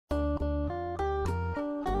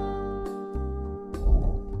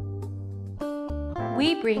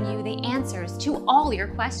we bring you the answers to all your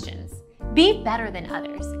questions. Be better than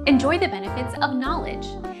others. Enjoy the benefits of knowledge.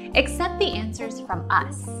 Accept the answers from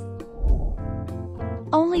us.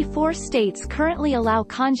 Only 4 states currently allow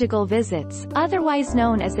conjugal visits, otherwise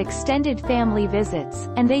known as extended family visits,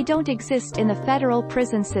 and they don't exist in the federal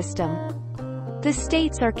prison system. The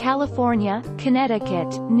states are California,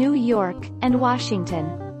 Connecticut, New York, and Washington.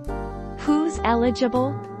 Who's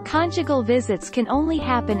eligible? Conjugal visits can only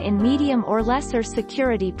happen in medium or lesser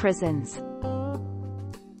security prisons.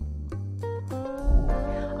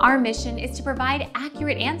 Our mission is to provide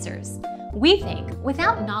accurate answers. We think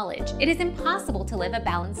without knowledge, it is impossible to live a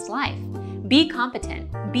balanced life. Be competent,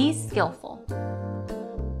 be skillful.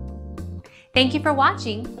 Thank you for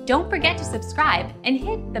watching. Don't forget to subscribe and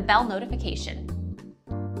hit the bell notification.